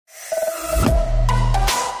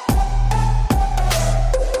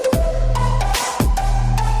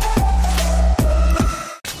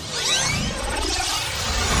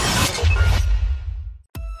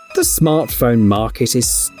smartphone market is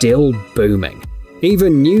still booming.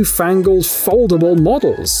 Even newfangled foldable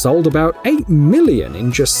models sold about 8 million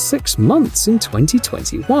in just 6 months in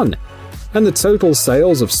 2021. And the total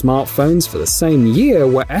sales of smartphones for the same year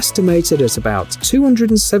were estimated at about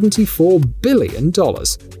 $274 billion.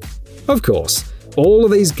 Of course, all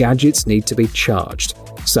of these gadgets need to be charged,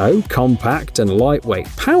 so compact and lightweight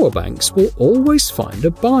power banks will always find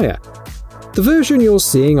a buyer. The version you're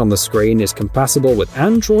seeing on the screen is compatible with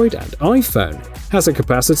Android and iPhone, has a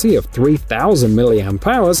capacity of 3000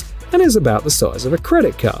 mAh, and is about the size of a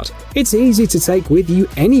credit card. It's easy to take with you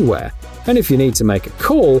anywhere, and if you need to make a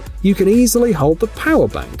call, you can easily hold the power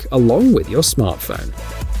bank along with your smartphone.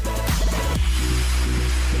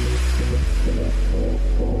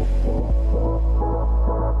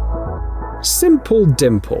 Simple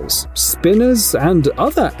dimples, spinners, and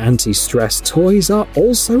other anti-stress toys are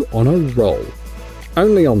also on a roll.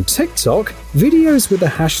 Only on TikTok, videos with the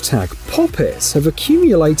hashtag #PopIt have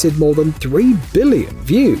accumulated more than 3 billion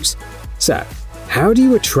views. So, how do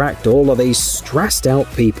you attract all of these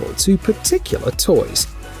stressed-out people to particular toys?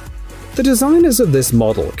 The designers of this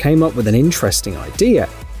model came up with an interesting idea.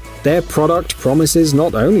 Their product promises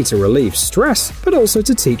not only to relieve stress, but also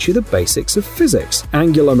to teach you the basics of physics,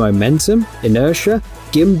 angular momentum, inertia,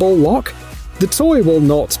 gimbal lock. The toy will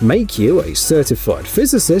not make you a certified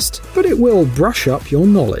physicist, but it will brush up your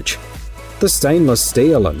knowledge. The stainless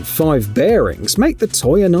steel and 5 bearings make the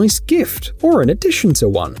toy a nice gift, or an addition to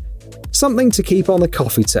one. Something to keep on the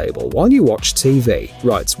coffee table while you watch TV,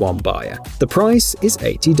 writes one buyer. The price is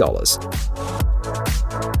 $80.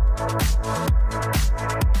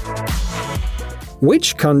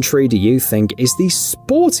 Which country do you think is the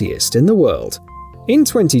sportiest in the world? In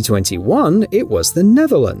 2021, it was the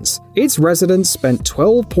Netherlands. Its residents spent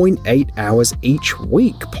 12.8 hours each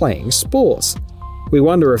week playing sports. We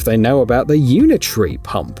wonder if they know about the Unitree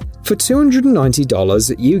pump. For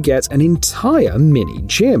 $290, you get an entire mini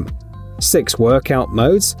gym. 6 workout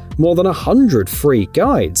modes, more than 100 free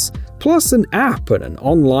guides, plus an app and an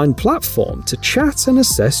online platform to chat and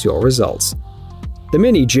assess your results. The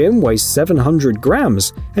mini gym weighs 700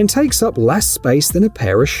 grams and takes up less space than a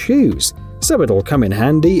pair of shoes, so it'll come in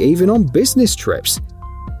handy even on business trips.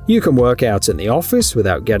 You can work out in the office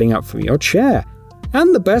without getting up from your chair.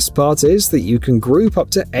 And the best part is that you can group up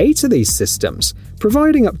to 8 of these systems,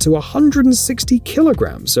 providing up to 160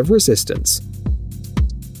 kilograms of resistance.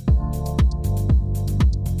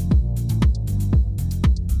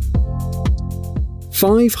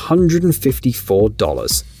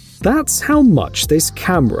 $554. That's how much this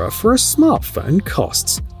camera for a smartphone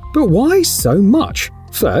costs. But why so much?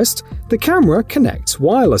 First, the camera connects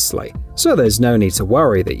wirelessly, so there's no need to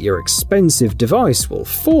worry that your expensive device will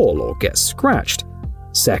fall or get scratched.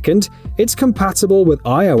 Second, it's compatible with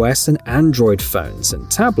iOS and Android phones and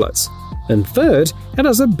tablets. And third, it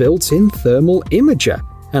has a built-in thermal imager,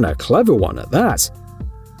 and a clever one at that.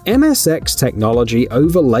 MSX technology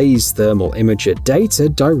overlays thermal imager data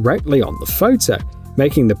directly on the photo,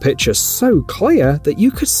 making the picture so clear that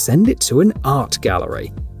you could send it to an art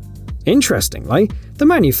gallery. Interestingly, the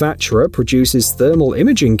manufacturer produces thermal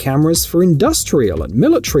imaging cameras for industrial and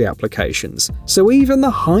military applications, so even the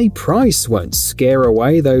high price won't scare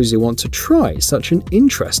away those who want to try such an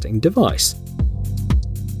interesting device.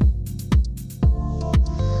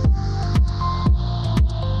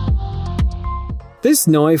 This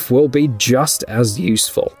knife will be just as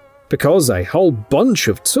useful, because a whole bunch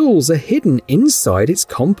of tools are hidden inside its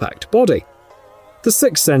compact body. The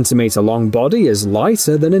 6cm long body is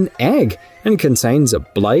lighter than an egg and contains a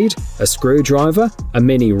blade, a screwdriver, a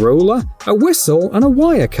mini ruler, a whistle, and a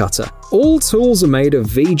wire cutter. All tools are made of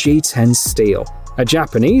VG10 steel, a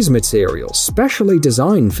Japanese material specially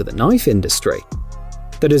designed for the knife industry.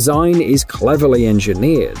 The design is cleverly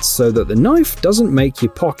engineered so that the knife doesn't make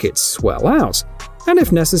your pockets swell out, and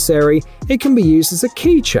if necessary, it can be used as a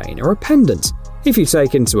keychain or a pendant. If you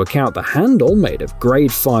take into account the handle made of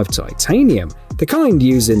grade 5 titanium, the kind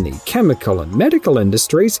used in the chemical and medical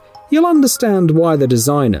industries, you'll understand why the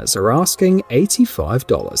designers are asking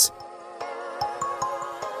 $85.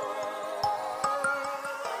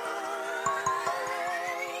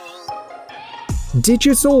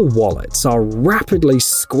 Digital wallets are rapidly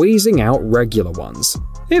squeezing out regular ones,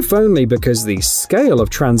 if only because the scale of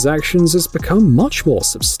transactions has become much more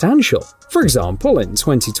substantial. For example, in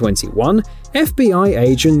 2021, FBI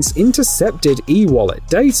agents intercepted e-wallet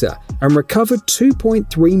data and recovered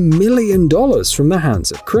 $2.3 million from the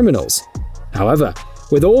hands of criminals. However,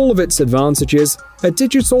 with all of its advantages, a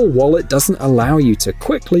digital wallet doesn't allow you to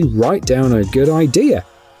quickly write down a good idea.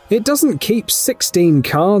 It doesn't keep 16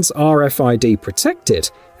 cards RFID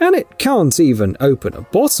protected, and it can't even open a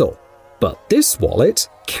bottle. But this wallet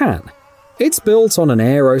can. It's built on an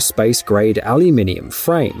aerospace-grade aluminium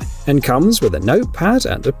frame and comes with a notepad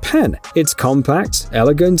and a pen. It's compact,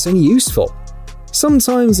 elegant, and useful.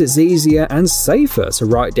 Sometimes it's easier and safer to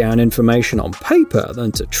write down information on paper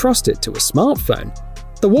than to trust it to a smartphone.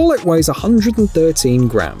 The wallet weighs 113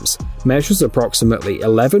 grams, measures approximately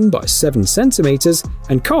 11 by 7 centimeters,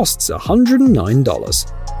 and costs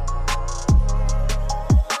 $109.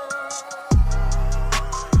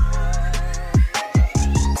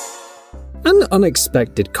 An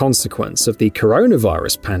unexpected consequence of the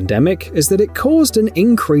coronavirus pandemic is that it caused an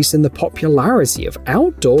increase in the popularity of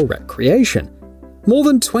outdoor recreation. More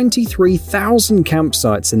than 23,000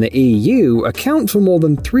 campsites in the EU account for more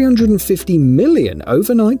than 350 million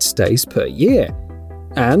overnight stays per year.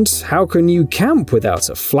 And how can you camp without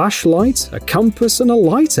a flashlight, a compass, and a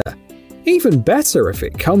lighter? Even better if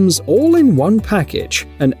it comes all in one package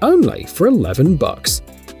and only for $11.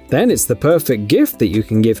 Then it's the perfect gift that you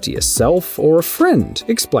can give to yourself or a friend,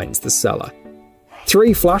 explains the seller.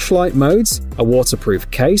 3 flashlight modes, a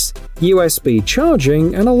waterproof case, USB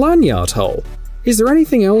charging, and a lanyard hole. Is there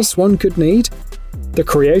anything else one could need? The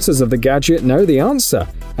creators of the gadget know the answer,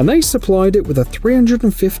 and they supplied it with a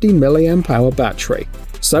 350 mAh battery,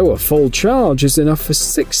 so a full charge is enough for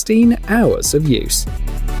 16 hours of use.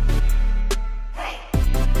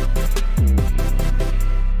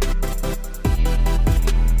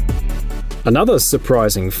 Another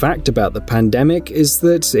surprising fact about the pandemic is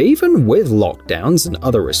that even with lockdowns and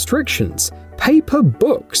other restrictions, paper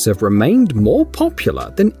books have remained more popular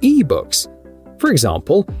than e-books. For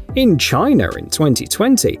example, in China in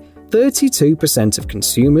 2020, 32% of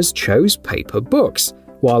consumers chose paper books,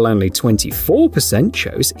 while only 24%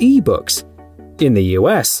 chose e-books. In the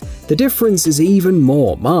US, the difference is even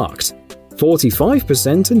more marked,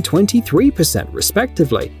 45% and 23%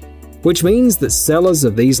 respectively, which means that sellers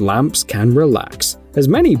of these lamps can relax, as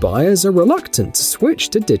many buyers are reluctant to switch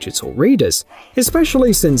to digital readers,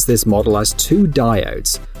 especially since this model has 2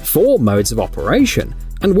 diodes, 4 modes of operation,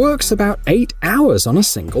 and works about 8 hours on a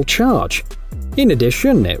single charge. In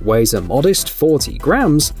addition, it weighs a modest 40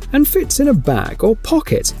 grams and fits in a bag or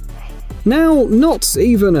pocket. Now, not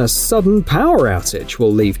even a sudden power outage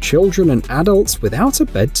will leave children and adults without a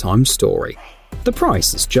bedtime story. The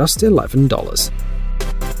price is just $11.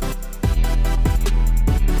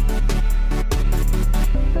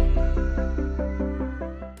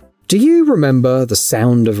 Do you remember the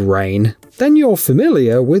sound of rain? Then you're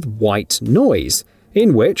familiar with white noise,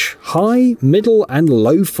 in which high, middle, and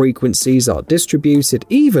low frequencies are distributed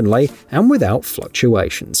evenly and without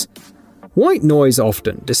fluctuations. White noise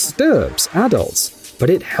often disturbs adults, but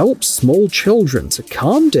it helps small children to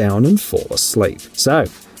calm down and fall asleep. So,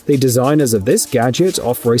 the designers of this gadget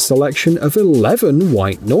offer a selection of 11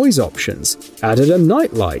 white noise options, added a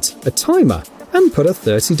nightlight, a timer, and put a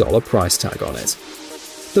 $30 price tag on it.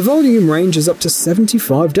 The volume range is up to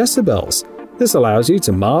 75 decibels. This allows you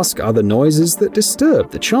to mask other noises that disturb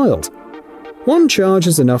the child. One charge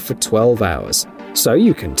is enough for 12 hours, so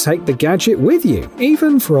you can take the gadget with you,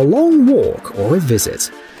 even for a long walk or a visit.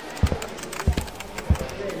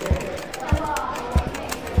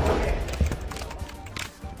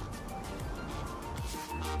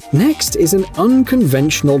 Next is an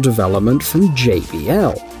unconventional development from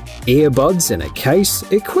JBL. Earbuds in a case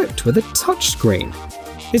equipped with a touchscreen.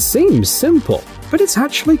 It seems simple, but it's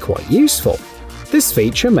actually quite useful. This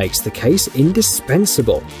feature makes the case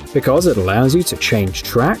indispensable because it allows you to change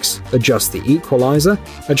tracks, adjust the equalizer,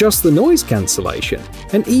 adjust the noise cancellation,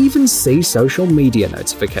 and even see social media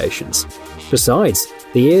notifications. Besides,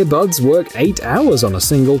 the earbuds work 8 hours on a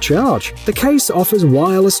single charge. The case offers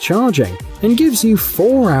wireless charging and gives you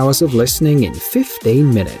 4 hours of listening in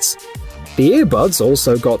 15 minutes. The earbuds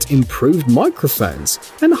also got improved microphones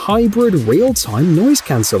and hybrid real-time noise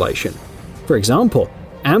cancellation. For example,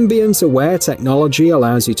 ambient-aware technology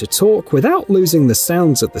allows you to talk without losing the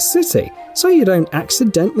sounds of the city, so you don't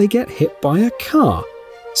accidentally get hit by a car.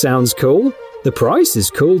 Sounds cool? The price is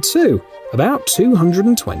cool too, about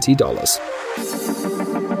 $220.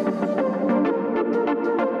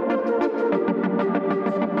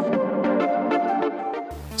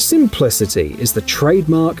 Simplicity is the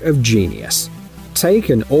trademark of genius. Take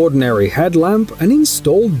an ordinary headlamp and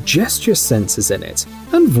install gesture sensors in it,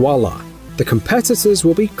 and voila! The competitors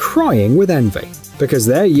will be crying with envy, because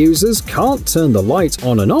their users can't turn the light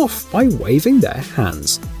on and off by waving their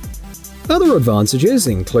hands. Other advantages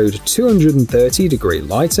include 230-degree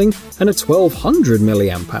lighting and a 1200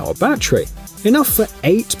 mAh battery, enough for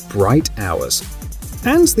 8 bright hours.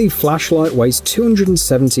 And the flashlight weighs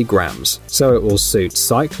 270 grams, so it will suit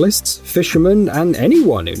cyclists, fishermen, and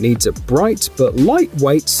anyone who needs a bright but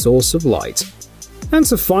lightweight source of light. And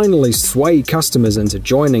to finally sway customers into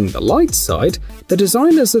joining the light side, the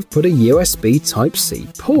designers have put a USB Type-C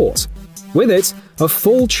port. With it, a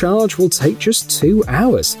full charge will take just 2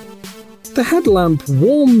 hours. The headlamp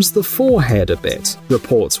warms the forehead a bit,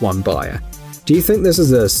 reports one buyer. Do you think this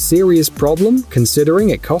is a serious problem, considering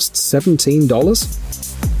it costs $17?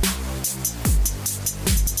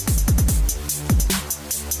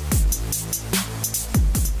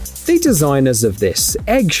 The designers of this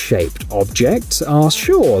egg-shaped object are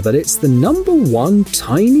sure that it's the #1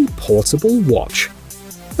 tiny portable watch.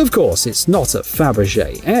 Of course, it's not a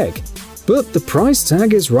Fabergé egg, but the price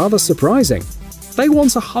tag is rather surprising. They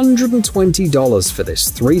want $120 for this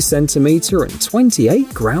 3cm and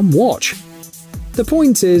 28-gram watch. The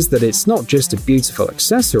point is that it's not just a beautiful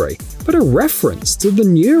accessory, but a reference to the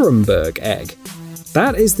Nuremberg egg.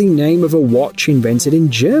 That is the name of a watch invented in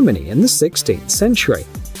Germany in the 16th century.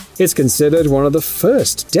 It's considered one of the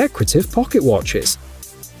first decorative pocket watches.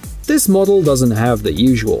 This model doesn't have the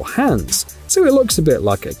usual hands, so it looks a bit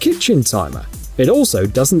like a kitchen timer. It also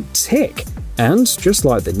doesn't tick, and just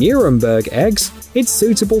like the Nuremberg eggs, it's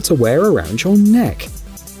suitable to wear around your neck.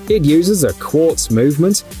 It uses a quartz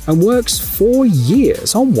movement and works 4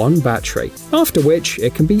 years on one battery, after which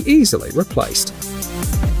it can be easily replaced.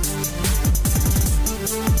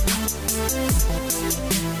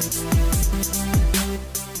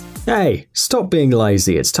 Hey, stop being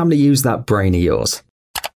lazy, it's time to use that brain of yours.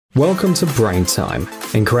 Welcome to Brain Time.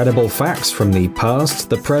 Incredible facts from the past,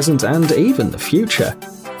 the present, and even the future.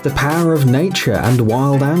 The power of nature and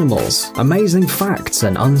wild animals, amazing facts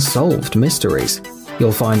and unsolved mysteries.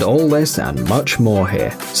 You'll find all this and much more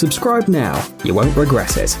here. Subscribe now, you won't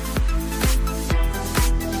regret it.